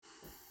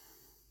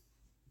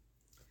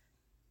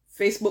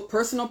Facebook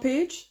personal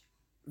page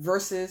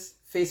versus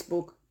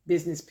Facebook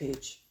business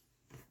page.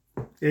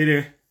 Hey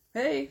there.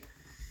 Hey.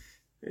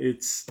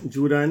 It's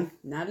Jordan.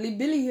 Natalie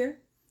Billy here.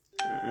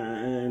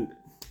 And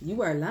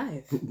you are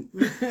live.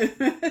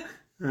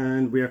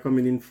 And we are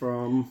coming in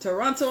from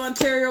Toronto,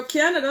 Ontario,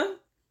 Canada.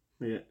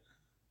 Yeah.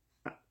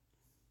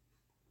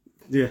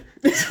 Yeah.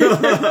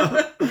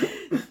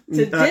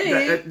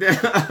 Today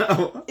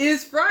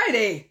is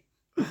Friday.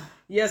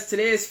 Yes,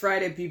 today is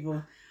Friday,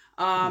 people.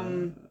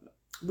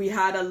 We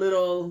had a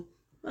little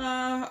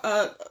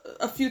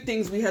a few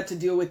things we had to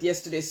deal with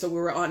yesterday, so we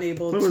were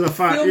unable to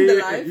film the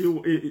live.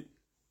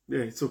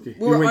 Yeah, it's okay.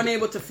 We were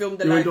unable to film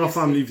the live. You went to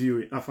a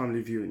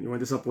family viewing. You went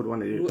to support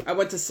one of you. I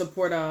went to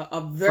support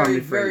a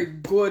very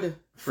good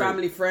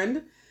family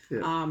friend.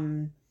 Yeah.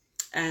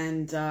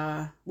 And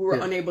we were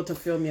unable to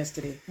film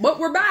yesterday. But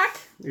we're back.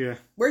 Yeah.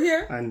 We're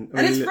here. And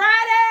it's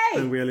Friday!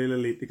 And we're a little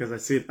late because I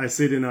said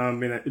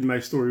in my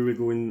story we're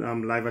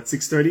going live at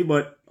 6:30,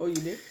 but... Oh, you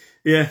did?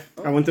 Yeah.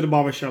 I went to the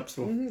barbershop,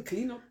 so...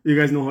 Clean up. You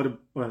guys know how the...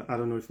 Well, I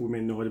don't know if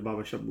women know how the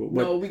barbershop goes.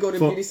 No, we go to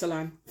beauty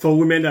salon. For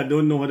women that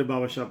don't know how the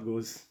barbershop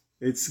goes,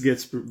 it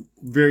gets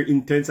very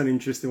intense and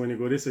interesting when you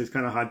go there, so it's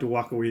kind of hard to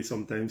walk away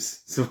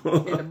sometimes. So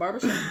in the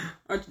barbershop,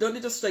 don't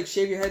they just like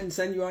shave your head and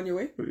send you on your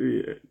way?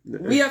 Yeah.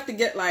 We have to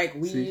get like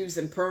weaves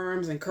and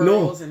perms and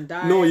curls and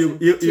dyes and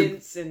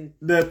tints and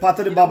the part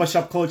of the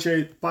barbershop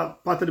culture. Part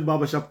of the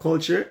barbershop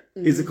culture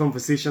is the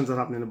conversations that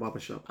happen in the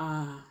barbershop.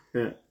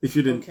 Yeah. If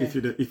you didn't, if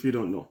you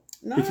don't know,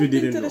 no, if you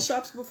didn't know, I've been to the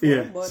shops before.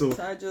 Yeah. But So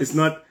it's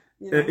not.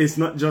 It's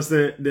not just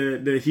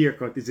the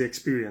haircut, it's the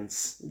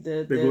experience.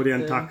 They go there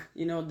and talk.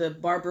 The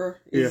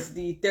barber is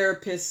the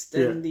therapist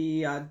and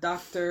the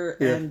doctor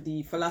and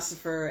the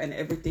philosopher and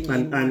everything.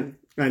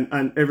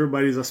 And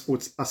everybody's a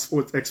sports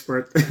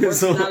expert.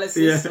 So,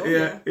 analysis.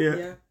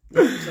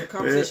 So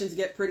conversations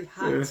get pretty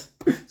hot. Yeah.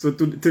 So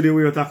today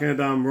we were talking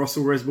about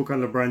Russell Westbrook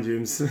and LeBron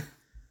James.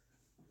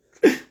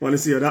 Want to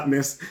see how that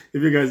mess?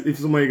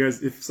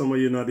 If some of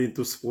you not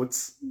into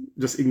sports,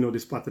 just ignore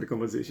this part of the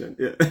conversation.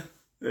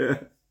 Yeah.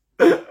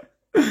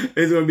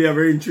 It's going to be a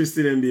very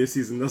interesting NBA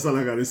season. That's all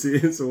I got to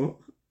say. So,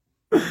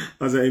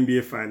 as an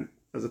NBA fan,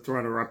 as a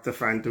Toronto Raptor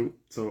fan too.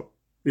 So,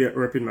 yeah,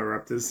 repping my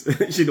Raptors.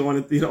 You don't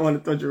want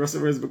to touch the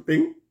Russell Westbrook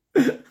thing?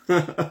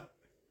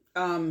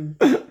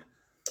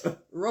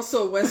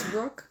 Russell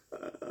Westbrook.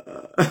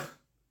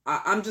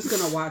 I'm just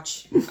going to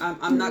watch.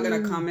 I'm not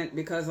going to comment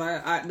because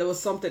there was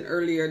something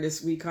earlier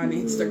this week on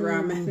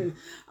Instagram and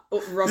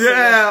Russell.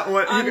 Yeah,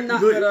 well, I'm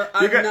not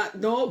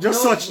gonna.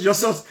 Just search.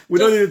 We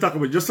don't need to talk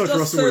about it. Just search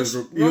Russell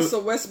Westbrook.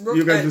 Russell Westbrook.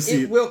 You guys will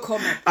see it. Will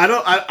come up.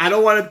 I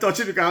don't want to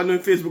touch it because I know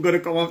Facebook gonna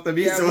come after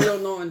me. Yeah, we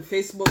don't know. And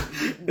Facebook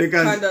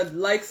kind of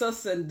likes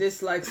us and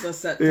dislikes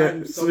us at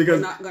times. So we're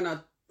not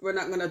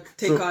gonna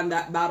take on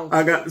that battle.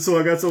 I got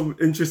some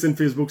interesting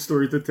Facebook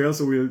story to tell.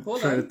 So we'll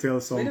try to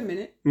tell some. Wait a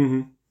minute.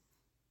 Mm-hmm.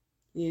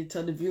 You need to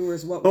tell the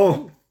viewers what.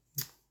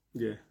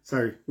 Yeah,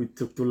 sorry, we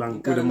took too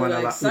long with a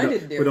monologue.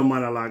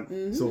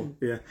 Mm-hmm. So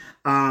yeah,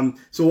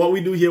 so what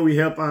we do here, we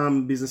help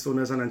business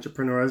owners and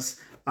entrepreneurs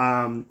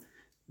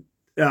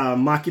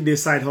market their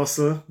side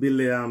hustle,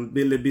 build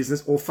a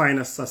business, or find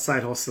a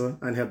side hustle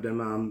and help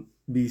them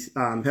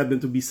help them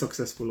to be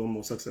successful or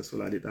more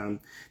successful at it.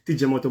 Teach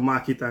them how to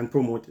market and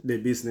promote their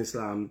business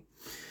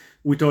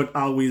without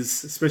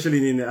always,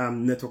 especially in the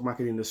network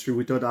marketing industry,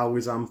 without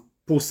always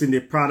posting their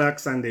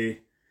products and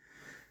they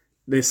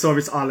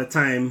service all the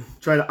time.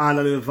 Try to add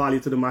a little value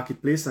to the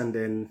marketplace and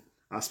then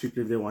ask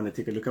people if they want to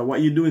take a look at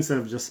what you do instead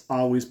of just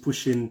always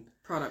pushing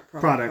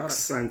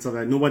products and stuff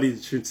like that. Nobody's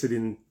interested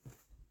in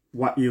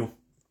what you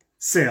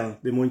sell.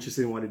 They're more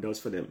interested in what it does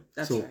for them.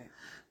 That's right.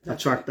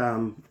 Attract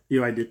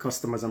your ideal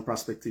customers and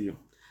prospect to you.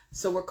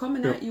 So we're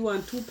coming at you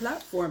on 2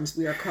 platforms.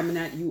 We are coming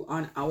at you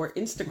on our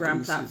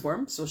Instagram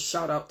platform. So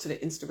shout out to the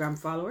Instagram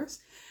followers.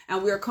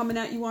 And we are coming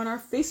at you on our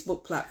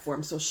Facebook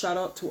platform. So shout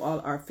out to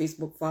all our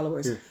Facebook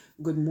followers. Yeah.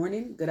 Good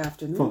morning, good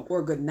afternoon,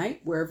 or good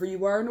night, wherever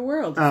you are in the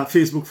world.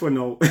 Facebook for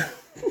now.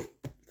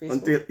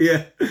 Facebook.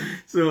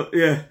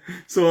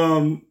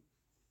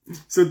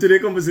 So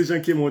today's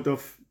conversation came out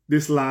of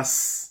this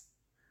last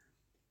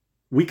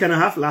week and a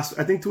half.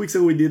 I think 2 weeks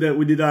ago we did a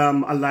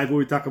live where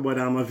we talked about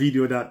a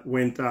video that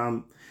went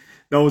that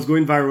was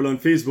going viral on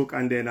Facebook,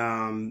 and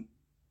then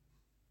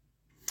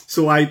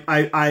so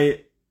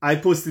I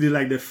posted it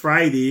like the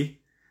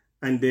Friday,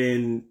 and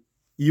then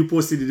you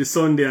posted it the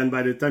Sunday, and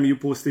by the time you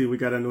posted it, we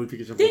got a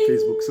notification from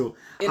Facebook. So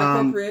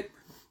inappropriate.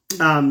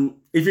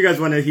 If you guys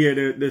want to hear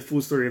the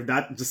full story of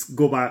that, just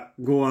go to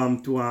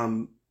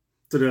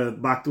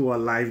our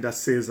live that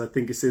says, I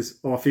think it says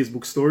our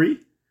Facebook story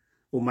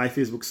or my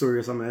Facebook story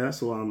or something like that.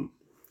 So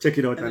check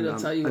it out and it'll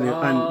tell you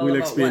all we'll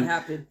explain what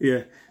happened.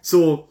 Yeah.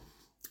 So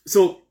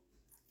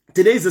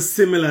today is a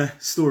similar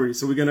story.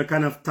 So we're gonna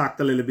kind of talk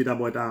a little bit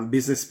about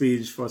business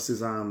page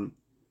versus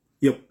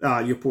your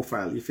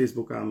profile, your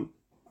Facebook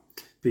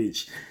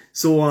page.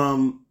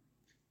 So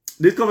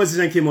this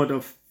conversation came out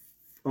of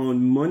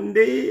on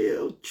Monday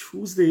or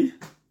Tuesday,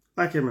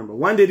 I can't remember,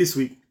 one day this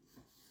week.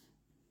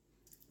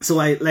 so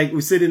I, like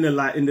we said in the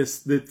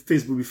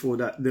Facebook before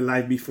that, the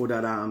live before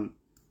that,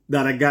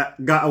 that I got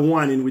a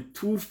warning with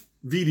 2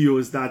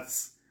 videos that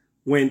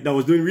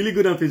was doing really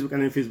good on Facebook,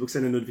 and then Facebook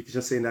sent a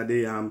notification saying that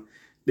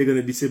they're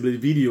gonna disable the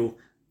video,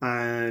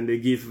 and they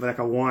give like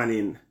a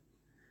warning.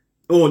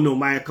 Oh no,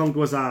 my account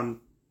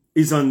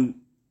is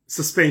on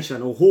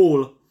suspension or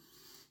hold.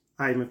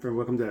 Hi my friend,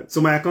 welcome there.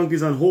 So my account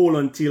is on hold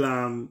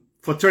until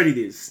for 30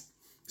 days.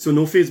 So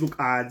no Facebook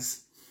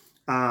ads.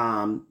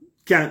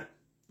 Can't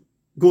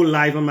go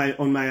live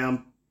on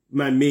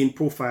my main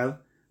profile,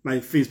 my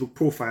Facebook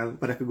profile,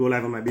 but I could go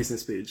live on my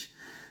business page.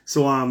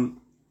 So and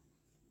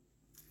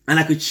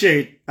I could share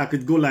it. I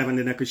could go live and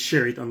then I could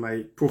share it on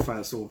my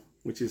profile. So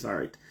which is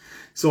alright.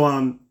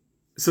 So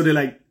so they're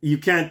like, you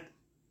can't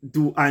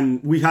do,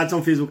 and we had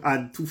some 2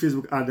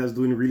 Facebook ads that's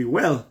doing really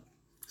well.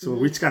 So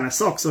which kind of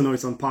sucks. So now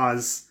it's on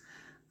pause,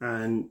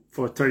 and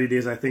for 30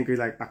 days, I think it's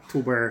like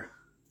October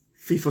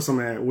 5th or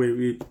somewhere,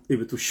 we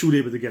able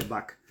to get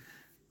back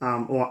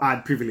or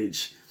ad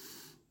privilege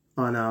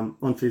on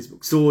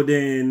Facebook. So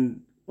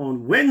then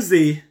on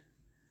Wednesday,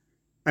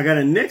 I got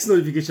a next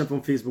notification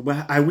from Facebook,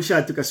 but I wish I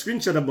had took a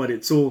screenshot about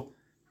it. So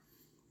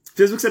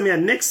Facebook sent me a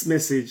next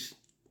message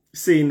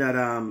saying that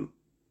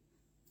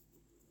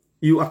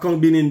your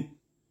account been in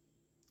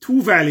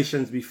 2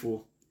 violations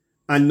before,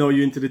 and now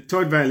you're into the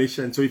 3rd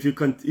violation. So if you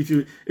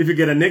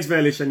get a next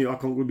violation, your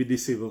account will be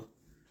disabled.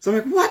 So I'm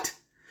like, what?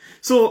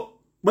 So,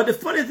 but the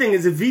funny thing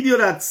is, the video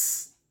that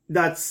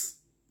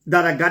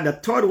I got the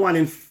 3rd one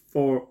in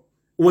for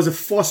was the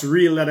first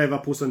reel that I ever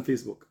posted on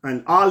Facebook,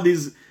 and all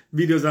these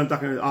videos I'm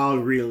talking about are all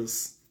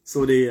reels.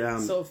 So they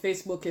so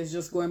Facebook is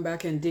just going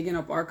back and digging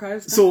up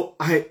archives now?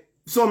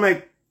 So I'm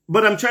like,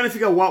 but I'm trying to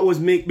figure out what was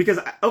because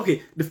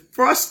okay, the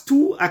first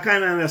 2 I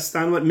kind of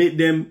understand what made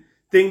them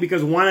thing,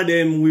 because one of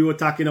them we were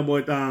talking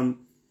about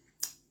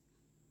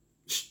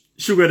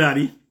sugar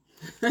daddy.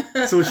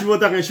 So she was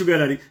talking sugar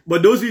daddy, but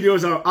all those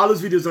videos are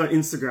on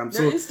Instagram.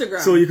 They're Instagram.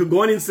 So you could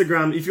go on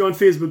Instagram. If you're on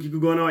Facebook, you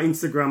could go on our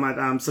Instagram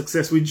at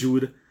Success with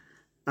Jude,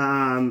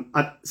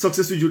 at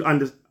Success with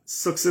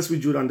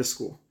Jude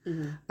 _.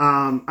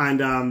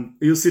 And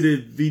you'll see the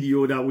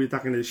video that we're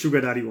talking, the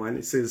sugar daddy one.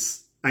 It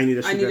says I need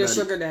a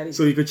sugar daddy.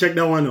 So you could check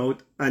that one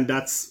out, and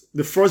that's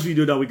the first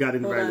video that we got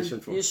in violation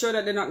for. You sure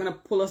that they're not gonna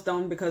pull us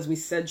down because we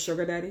said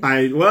sugar daddy?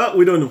 Well,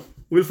 we don't know.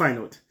 We'll find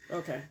out.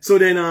 Okay. So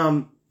then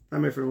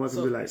my friend, what's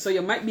it like? So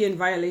you might be in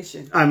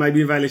violation. I might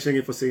be in violation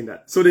again for saying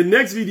that. So the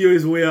next video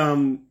is where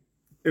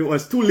it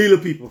was 2 little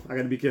people. I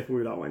gotta be careful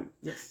with that one.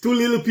 Yes. 2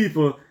 little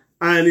people,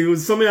 and it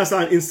was something I saw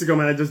on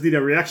Instagram, and I just did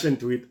a reaction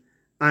to it,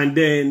 and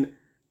then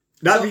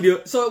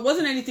video. So it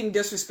wasn't anything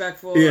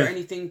disrespectful or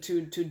anything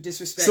to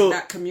disrespect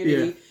that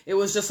community. Yeah. It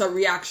was just a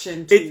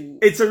reaction to.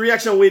 It's a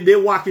reaction where they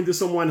walk into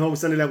someone's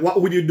house and they're like,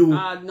 "What would you do?"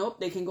 Nope,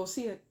 they can go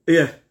see it.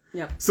 Yeah.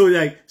 Yeah.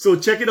 So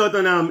check it out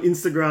on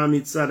Instagram.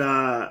 It's at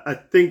I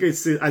think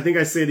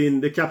I said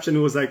in the caption, it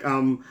was like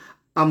am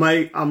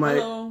I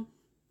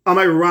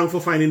wrong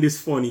for finding this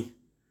funny?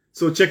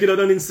 So check it out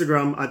on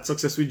Instagram at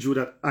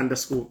successwithjude_.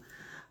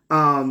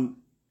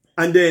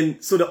 And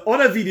then so the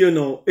other video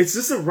now, it's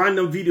just a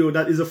random video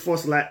that is the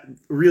first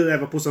reel I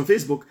ever post on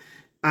Facebook,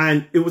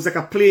 and it was like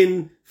a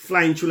plane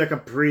flying through like a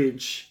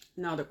bridge.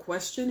 Now the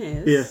question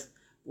is,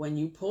 when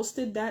you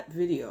posted that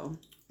video,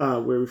 where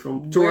are we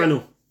from?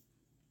 Toronto.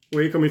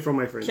 Where are you coming from,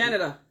 my friend?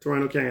 Canada.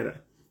 Toronto, Canada.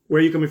 Where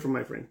are you coming from,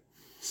 my friend?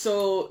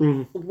 So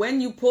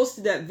when you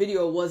posted that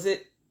video, was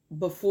it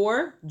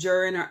before,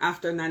 during, or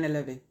after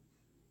 9/11?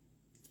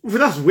 Well,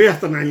 that's way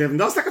after 9/11.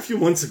 That was like a few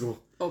months ago.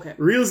 Okay.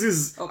 Reels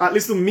is, at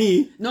least to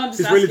me, no, I'm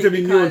just is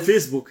relatively new on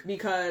Facebook.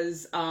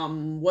 Because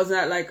wasn't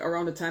that like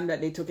around the time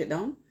that they took it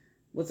down?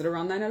 Was it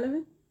around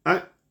 9/11?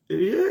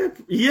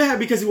 Yeah,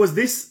 because it was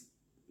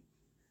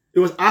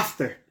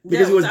after.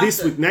 Because it was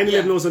this week.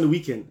 9/11 was on the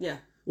weekend. Yeah.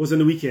 Was on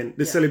the weekend.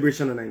 The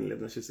celebration of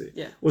 9/11, I should say.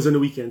 Yeah. Was on the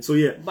weekend. So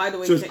yeah. By the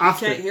way, so you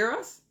can't hear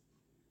us?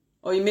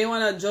 Or you may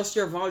want to adjust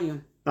your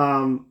volume.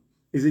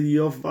 Is it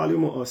your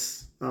volume or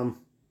us?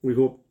 We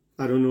hope.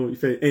 I don't know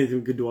if anything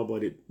we could do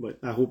about it, but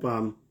I hope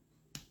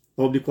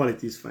the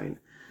quality is fine.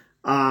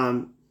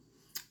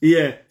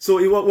 Yeah. So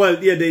it was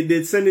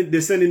they send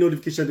a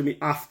notification to me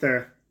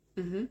after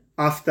the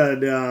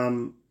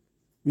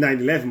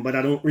 9/11, but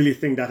I don't really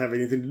think that have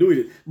anything to do with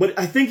it. But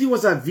I think it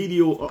was a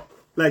video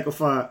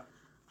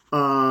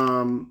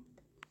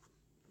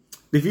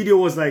the video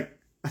was like,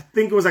 I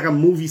think it was like a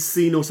movie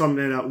scene or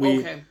something like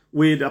that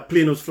where the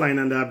plane was flying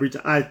under a bridge.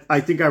 I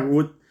think I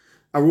wrote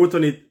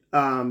on it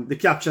the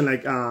caption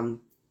like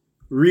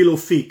real or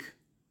fake,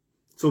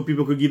 so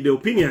people could give their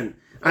opinion.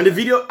 And the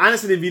video,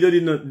 honestly, the video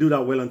did not do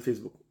that well on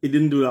Facebook. It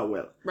didn't do that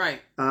well.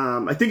 Right.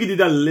 I think it did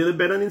a little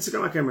better on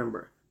Instagram. I can't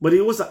remember, but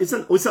it's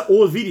an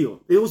old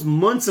video. It was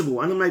months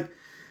ago, and I'm like,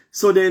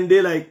 so then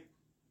they're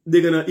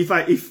gonna if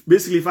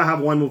I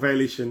have one more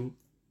violation,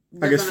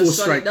 I guess 4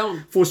 strike and I'm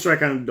done. 4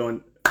 strike and I'm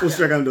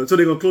done. So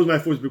they're gonna close my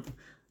Facebook.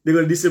 They're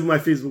gonna disable my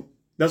Facebook.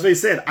 That's what he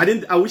said.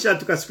 I wish I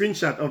took a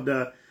screenshot of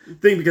the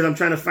thing because I'm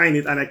trying to find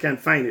it and I can't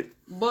find it.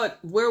 But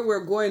where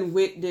we're going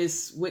with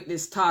this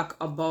talk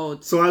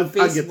about I'll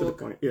get to the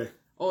point. Yeah.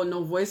 Oh,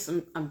 no voice.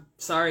 I'm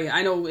sorry.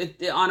 I know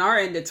on our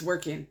end it's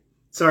working.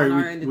 Sorry,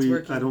 on our end it's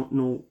working. I don't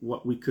know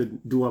what we could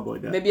do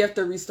about that. Maybe you have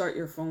to restart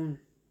your phone.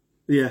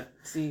 Yeah.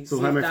 See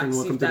hi, my friend.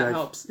 Welcome to that.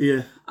 Helps.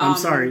 Yeah. I'm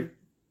sorry.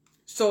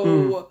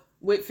 So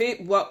with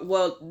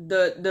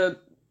the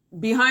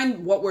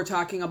behind what we're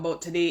talking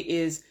about today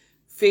is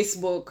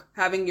Facebook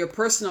having your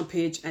personal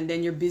page and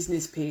then your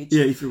business page.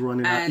 Yeah, if you're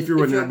running a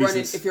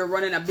business. If you're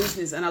running a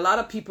business. And a lot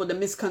of people, the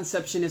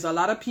misconception is a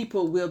lot of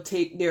people will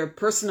take their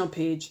personal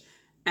page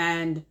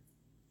and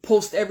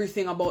post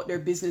everything about their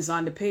business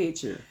on the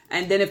page. Yeah.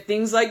 And then if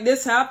things like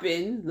this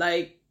happen,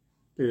 like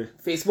yeah.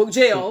 Facebook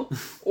jail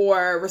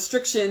or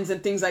restrictions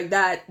and things like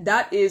that,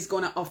 that is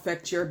going to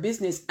affect your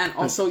business and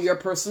also your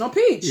personal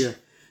page. Yeah.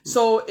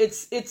 So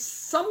it's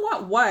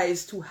somewhat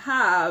wise to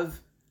have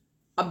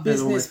a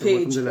business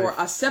page or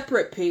a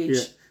separate page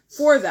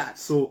for that.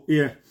 So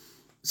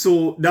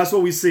so that's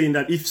what we're saying,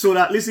 that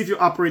at least if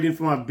you're operating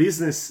from a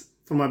business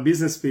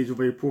page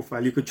over your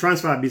profile, you could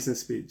transfer a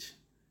business page.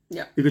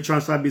 Yeah. You could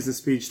transfer a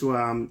business page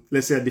to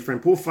let's say a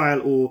different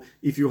profile, or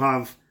if you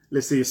have,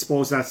 let's say, a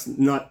spouse that's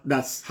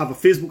have a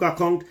Facebook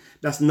account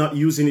that's not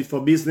using it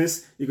for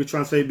business, you could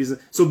transfer your business.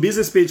 So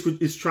business page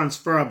is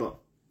transferable.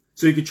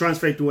 So you could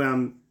transfer it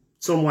to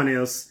someone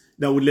else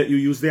that would let you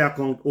use their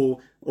account,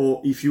 or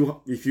if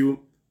you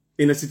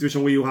in a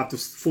situation where you have to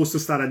forced to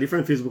start a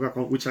different Facebook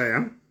account, which I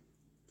am,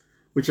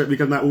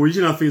 because my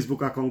original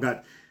Facebook account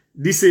got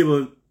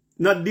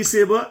not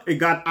disabled, it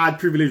got ad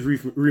privilege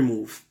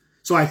removed.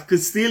 So I could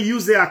still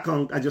use the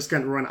account, I just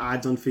can't run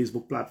ads on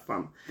Facebook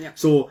platform. Yeah.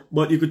 So,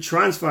 but you could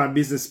transfer a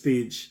business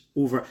page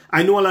over.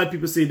 I know a lot of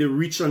people say the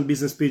reach on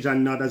business page are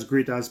not as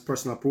great as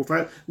personal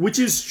profile, which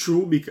is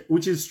true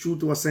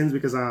to a sense,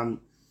 because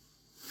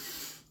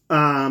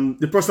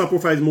the personal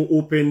profile is more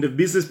open. The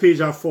business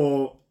page are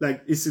for,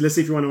 like, let's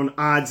say if you want to run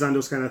ads and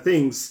those kind of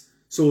things.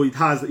 So it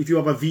has, if you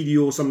have a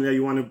video or something that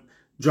you want to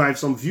drive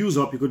some views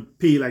up, you could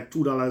pay like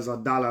 $2 or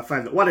 $1,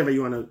 $5, whatever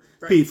you want to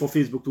pay for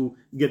Facebook to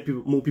get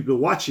more people to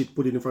watch it,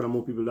 put it in front of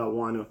more people that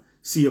want to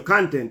see your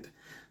content.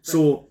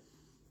 Right.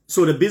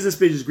 So the business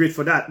page is great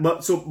for that.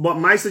 But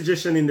my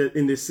suggestion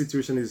in this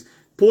situation is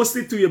post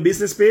it to your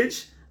business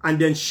page and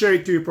then share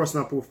it to your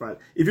personal profile.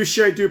 If you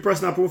share it to your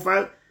personal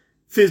profile,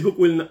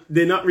 Facebook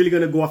they're not really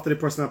going to go after the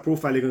personal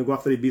profile, they're going to go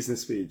after the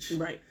business page.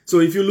 Right. So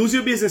if you lose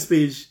your business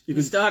page,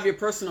 you still have your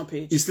personal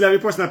page. You still have your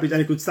personal page,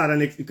 and you could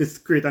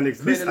create a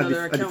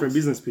different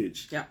business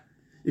page. Yeah.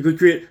 You could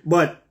create,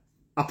 but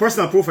a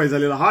personal profile is a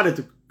little harder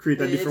to create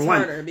a different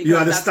one. You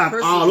have to start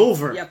all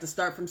over. You have to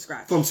start from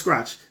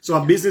scratch.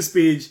 So a business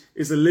page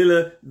is a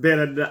little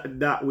better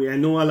that way. I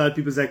know a lot of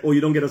people say, oh, you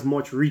don't get as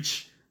much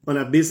reach on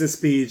a business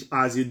page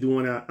as you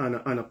do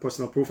on a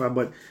personal profile.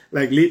 But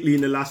like lately,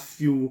 in the last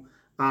few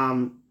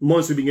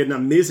months, we've been getting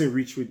amazing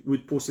reach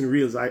with posting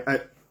reels. I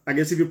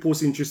guess if you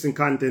post interesting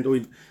content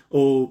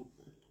or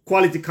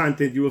quality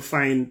content,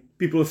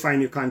 people will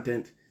find your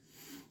content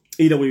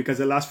either way, because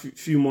the last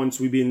few months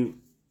we've been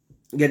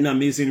getting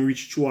amazing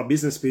reach through our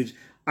business page.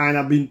 And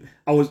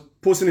I was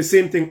posting the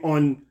same thing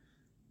on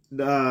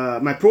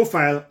my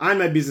profile and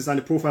my business, and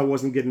the profile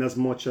wasn't getting as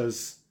much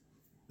as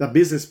the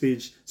business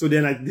page. So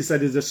then I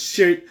decided to just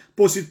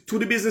post it to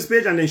the business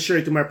page and then share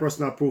it to my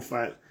personal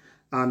profile.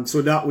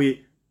 So that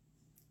way,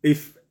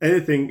 if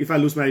I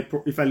lose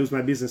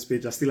my business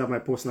page, I still have my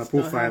personal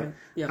profile,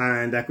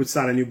 and I could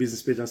start a new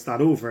business page and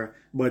start over.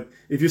 But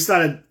if you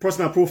start a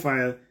personal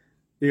profile,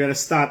 you gotta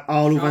start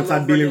all over and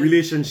start building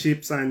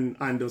relationships and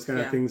those kind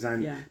of things,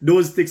 and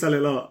those takes a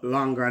little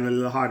longer and a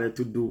little harder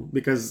to do,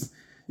 because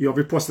you have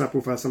your personal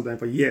profile sometimes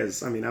for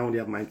years. I mean, I only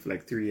have mine for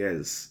like 3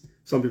 years.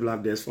 Some people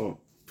have theirs for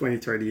 20,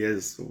 30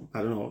 years. So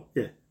I don't know.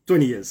 Yeah,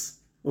 20 years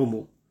or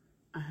more.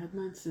 I had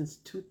mine since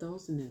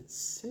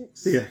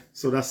 2006. Yeah,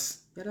 so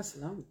that's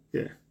long.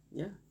 Yeah.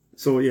 Yeah.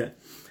 So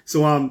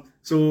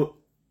so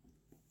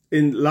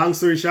in long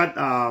story short,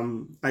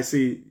 I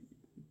say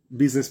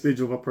business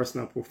page over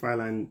personal profile,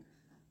 and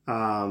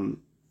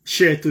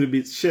share to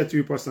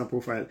your personal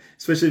profile,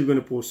 especially if you're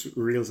going to post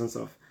reels and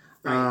stuff.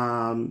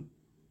 Right.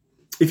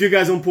 If you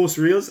guys don't post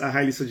reels, I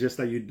highly suggest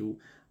that you do.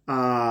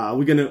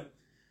 We're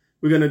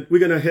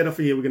gonna head off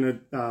here. We're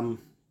gonna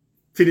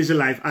finish the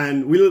live,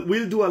 and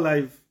we'll do a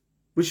live.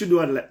 We should do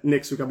it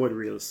next week about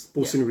reels,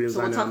 posting reels.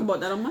 So we'll talk about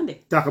that on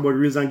Monday. Talk about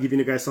reels and giving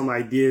you guys some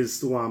ideas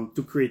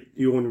to create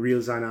your own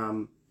reels,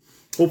 and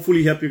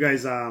hopefully help you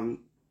guys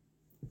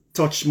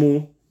touch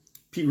more,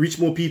 reach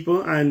more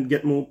people, and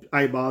get more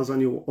eyeballs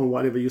on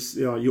whatever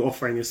you're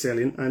offering, you're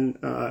selling, and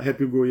help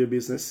you grow your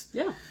business.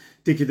 Yeah.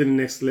 Take it to the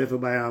next level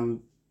by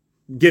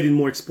getting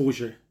more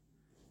exposure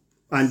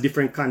and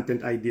different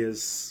content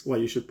ideas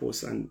what you should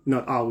post, and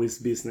not always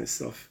business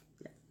stuff.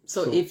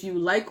 So if you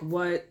like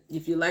what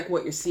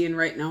you're seeing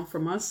right now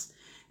from us,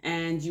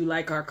 and you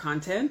like our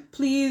content,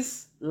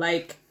 please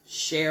like,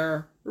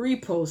 share,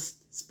 repost,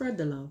 spread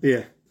the love.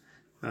 Yeah.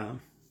 I'm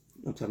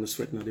starting to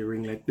sweat now. The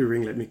ring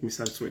light make me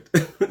start to sweat.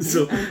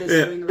 So and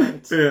this ring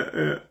light.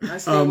 Yeah. I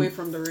stay away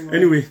from the ring light.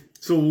 Anyway,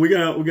 so we're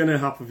gonna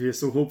hop off here.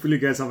 So hopefully you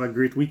guys have a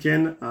great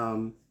weekend.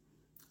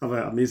 Have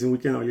an amazing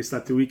weekend, or you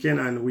start the weekend.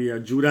 And we are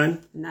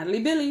Judan.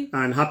 Natalie Billy.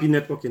 And happy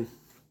networking.